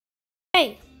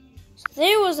Hey, so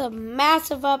there was a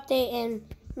massive update in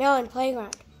Melon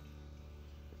Playground.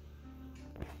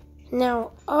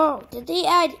 Now, did they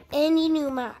add any new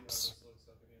maps?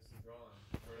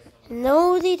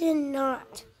 No, they did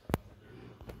not.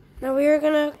 Now we are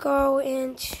gonna go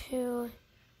into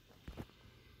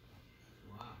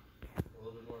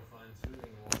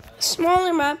a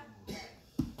smaller map,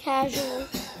 casual.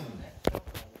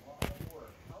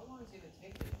 How long is it going to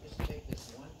take to just take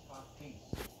this one top piece?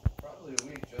 Probably a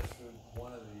week just for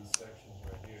one of these sections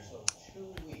right here. So 2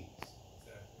 weeks.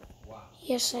 Exactly. Wow.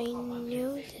 Yes, I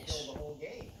knew this. The whole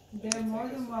game. They're more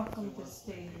than welcome to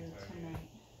stay here tonight.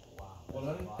 Wow. Well,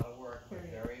 That's a lot of work, but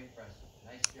very impressive.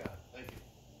 Nice job. Thank you.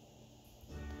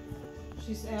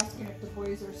 She's asking if the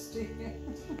boys are staying.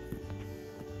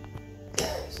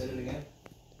 Say it again.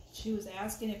 She was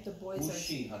asking if the boys Who's are.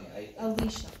 she, honey?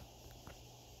 Alicia.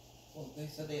 Well, they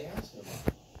said they asked her about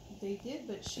it. They did,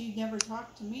 but she never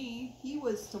talked to me. He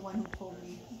was the one who told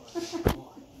me. And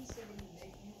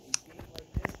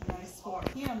I told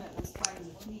him it was fine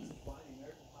with me.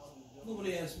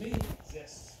 Nobody asked me.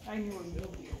 I knew it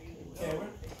would be. Cameron,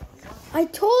 I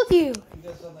told you. you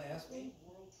got something to ask me?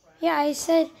 Yeah, I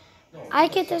said No. I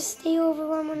get to stay over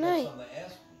one more You got night. something to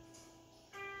ask me?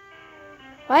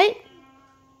 What?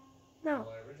 No.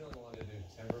 Well, I originally wanted to do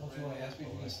timber. Don't you want to ask me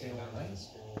if you can stay one night?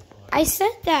 I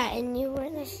said that and you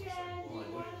weren't listening.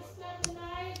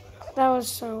 That was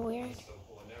so weird. So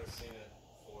cool. I've never seen it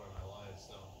before in my life,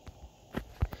 so.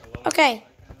 Okay.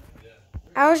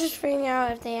 I was just figuring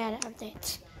out if they had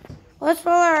updates. Let's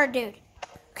follow our dude.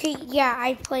 Okay, yeah,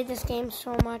 I played this game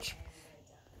so much.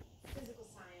 Physical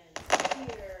science,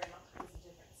 theater, and all kinds of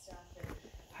different stuff. And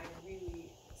I really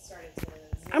started to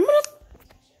I'm gonna.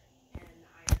 architecture and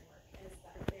ironwork. And it's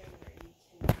that thing where you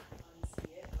cannot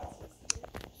unsee it once you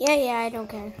see it. Yeah, I don't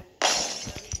care. And I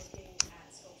started looking at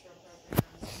sculptural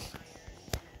programs in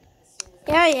iron. And as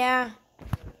soon as Yeah.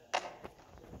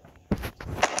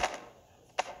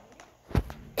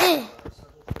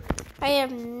 I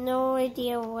have no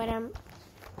idea what I'm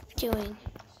doing. I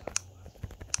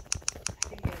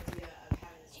think the idea of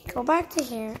having this Go back to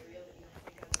here. real that you don't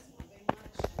think of as moving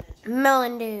much, and then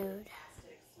Melon dude.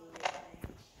 plastic fluid thing,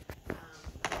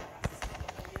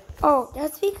 process. Oh,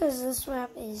 that's because this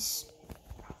map is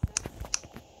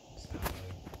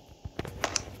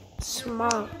small.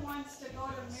 Mother wants to go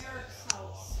to Merrick's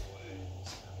house.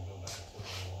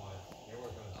 You're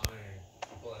working with iron.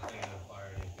 You pull that thing out of fire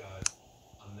and you've got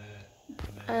a minute.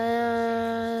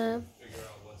 Figure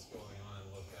out what's going on,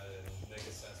 look at it, and make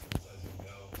assessments as you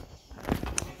go.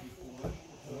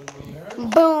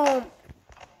 Boom.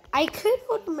 I could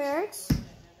go to Merrick's.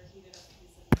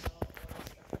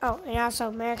 Oh, and also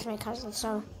Merrick's my cousin,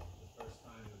 so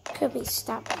could be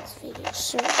stopping this video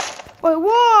soon. Wait,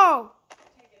 whoa!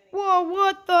 Whoa,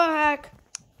 what the heck?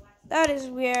 That is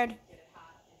weird.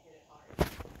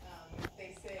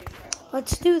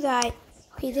 Let's do that.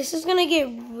 Okay, this is gonna get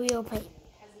real pain.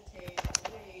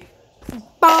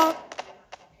 Bonk.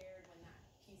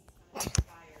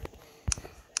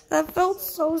 That felt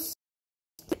so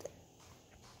stupid.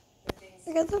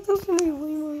 I thought that was gonna be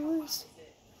way more worse.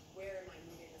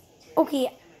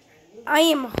 Okay, I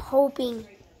am hoping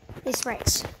this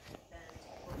breaks.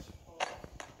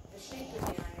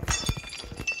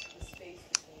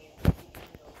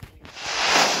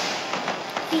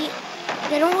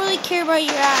 They don't really care about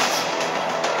your ass.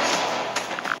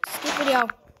 Skip video.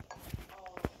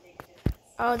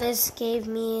 Oh, this gave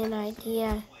me an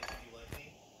idea.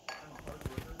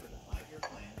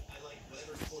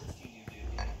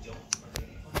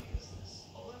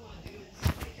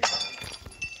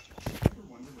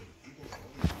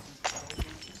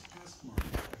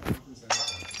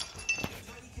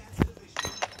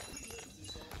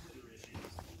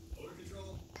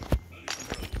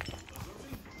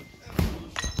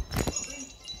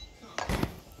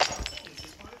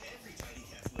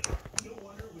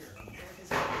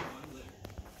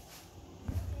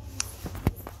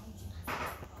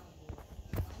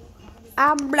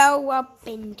 I blow up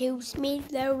into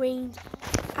smithereens.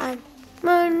 I'm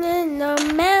running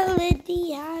the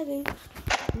melody out of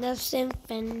the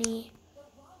symphony.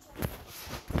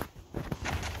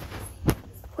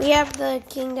 We have the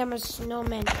kingdom of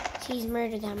snowmen. He's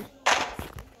murdered them.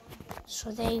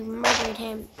 So they murdered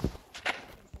him.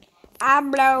 I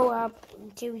blow up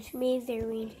into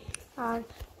smithereens. On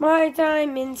my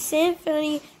diamond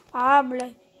symphony, I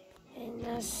blow in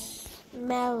this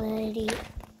melody.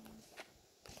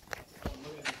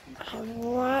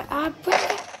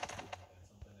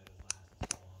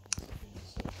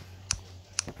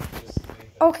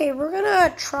 Okay, we're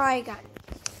gonna try again.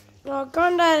 Well,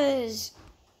 gun that is.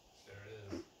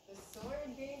 The soil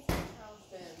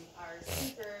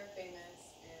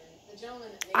gentleman.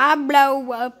 I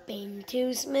blow up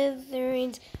into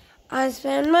smithereens. I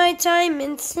spend my time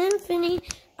in symphony.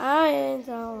 I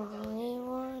only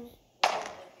want it.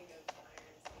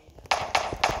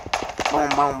 Boom,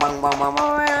 boom, boom, boom, boom,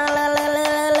 boom.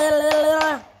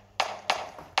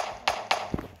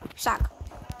 Suck.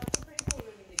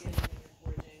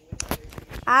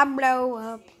 I blow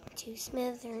up to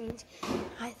smithereens.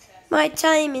 I my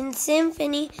time in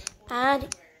symphony. You've got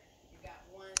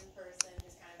one person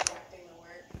who's kind of directing the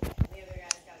work, and the other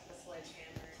guy's got the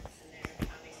sledgehammer, and they're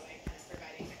pounding away, kind of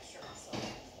providing extra muscle.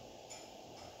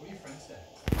 What do your friends say?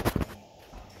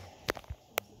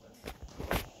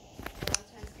 A lot of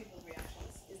times people's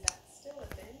reactions is that still a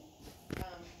thing,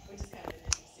 which is kind of an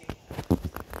interesting.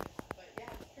 But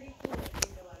yeah, it's pretty cool. I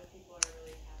think a lot of people are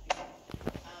really happy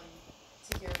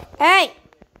to hear about. Hey!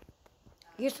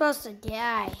 You're supposed to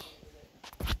die.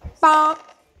 Bonk.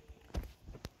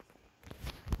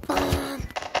 Bonk.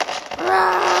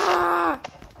 Rah!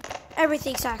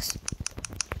 Everything sucks.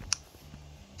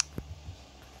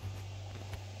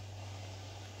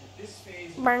 This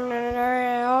phase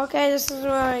Okay, this is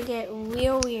where I get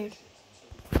real weird.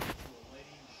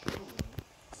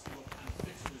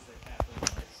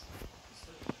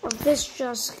 This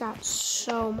just got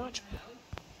so much.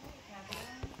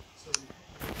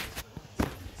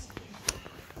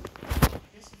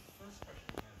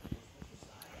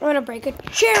 I'm gonna break a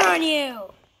chair on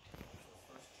you.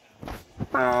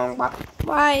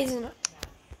 Why isn't it?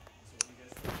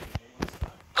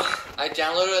 I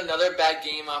downloaded another bad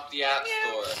game off the App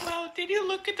Store. Well, did you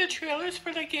look at the trailers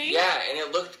for the game? Yeah, and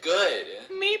it looked good.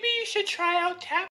 Maybe you should try out Tap